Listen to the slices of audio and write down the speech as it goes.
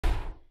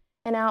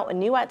And now,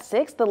 new at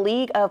 6, the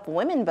League of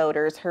Women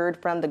Voters heard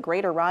from the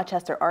Greater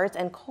Rochester Arts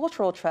and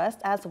Cultural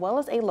Trust as well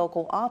as a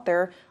local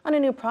author on a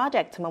new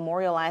project to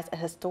memorialize a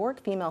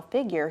historic female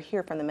figure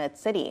here from the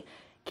Mid-City.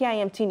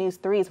 KIMT News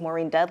 3's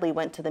Maureen Dudley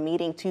went to the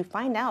meeting to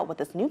find out what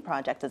this new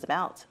project is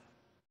about.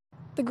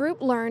 The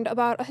group learned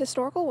about a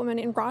historical woman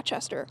in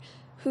Rochester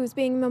who's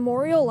being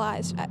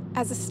memorialized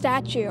as a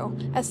statue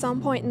at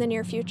some point in the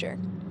near future.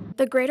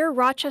 The Greater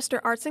Rochester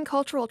Arts and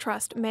Cultural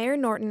Trust, Mayor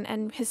Norton,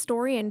 and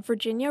historian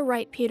Virginia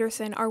Wright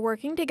Peterson are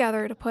working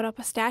together to put up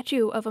a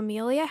statue of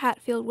Amelia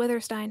Hatfield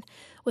Witherstein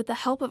with the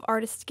help of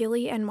artists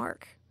Gilly and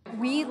Mark.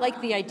 We like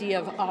the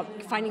idea of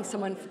finding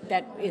someone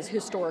that is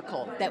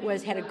historical, that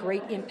had a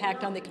great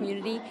impact on the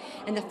community,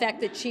 and the fact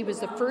that she was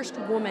the first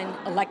woman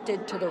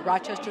elected to the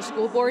Rochester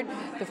School Board,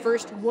 the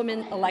first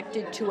woman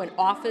elected to an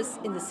office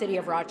in the city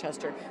of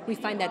Rochester. We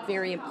find that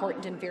very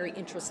important and very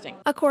interesting.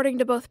 According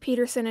to both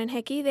Peterson and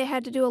Hickey, they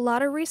had to do a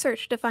lot of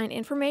research to find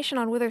information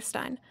on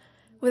Witherstein.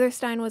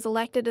 Witherstein was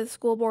elected to the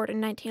school board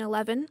in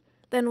 1911,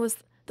 then was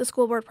the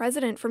school board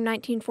president from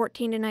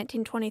 1914 to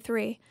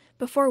 1923,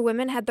 before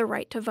women had the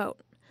right to vote.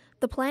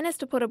 The plan is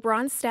to put a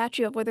bronze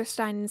statue of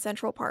Witherstein in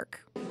Central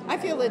Park. I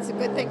feel it's a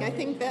good thing. I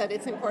think that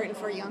it's important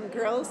for young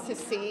girls to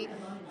see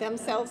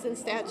themselves in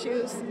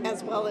statues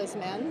as well as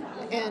men,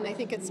 and I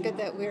think it's good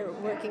that we're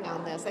working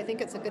on this. I think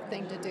it's a good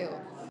thing to do.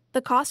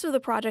 The cost of the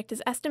project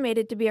is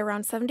estimated to be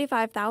around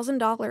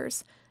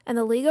 $75,000, and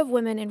the League of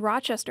Women in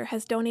Rochester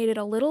has donated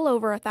a little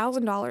over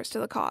 $1,000 to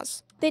the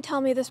cause. They tell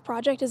me this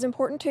project is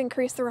important to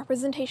increase the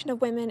representation of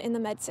women in the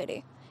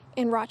Med-City.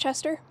 In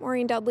Rochester,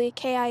 Maureen Dudley,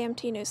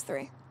 KIMT News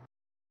 3.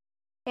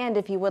 And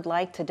if you would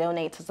like to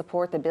donate to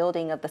support the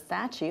building of the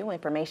statue,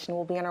 information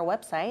will be on our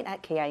website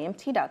at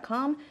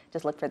KIMT.com.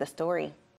 Just look for the story.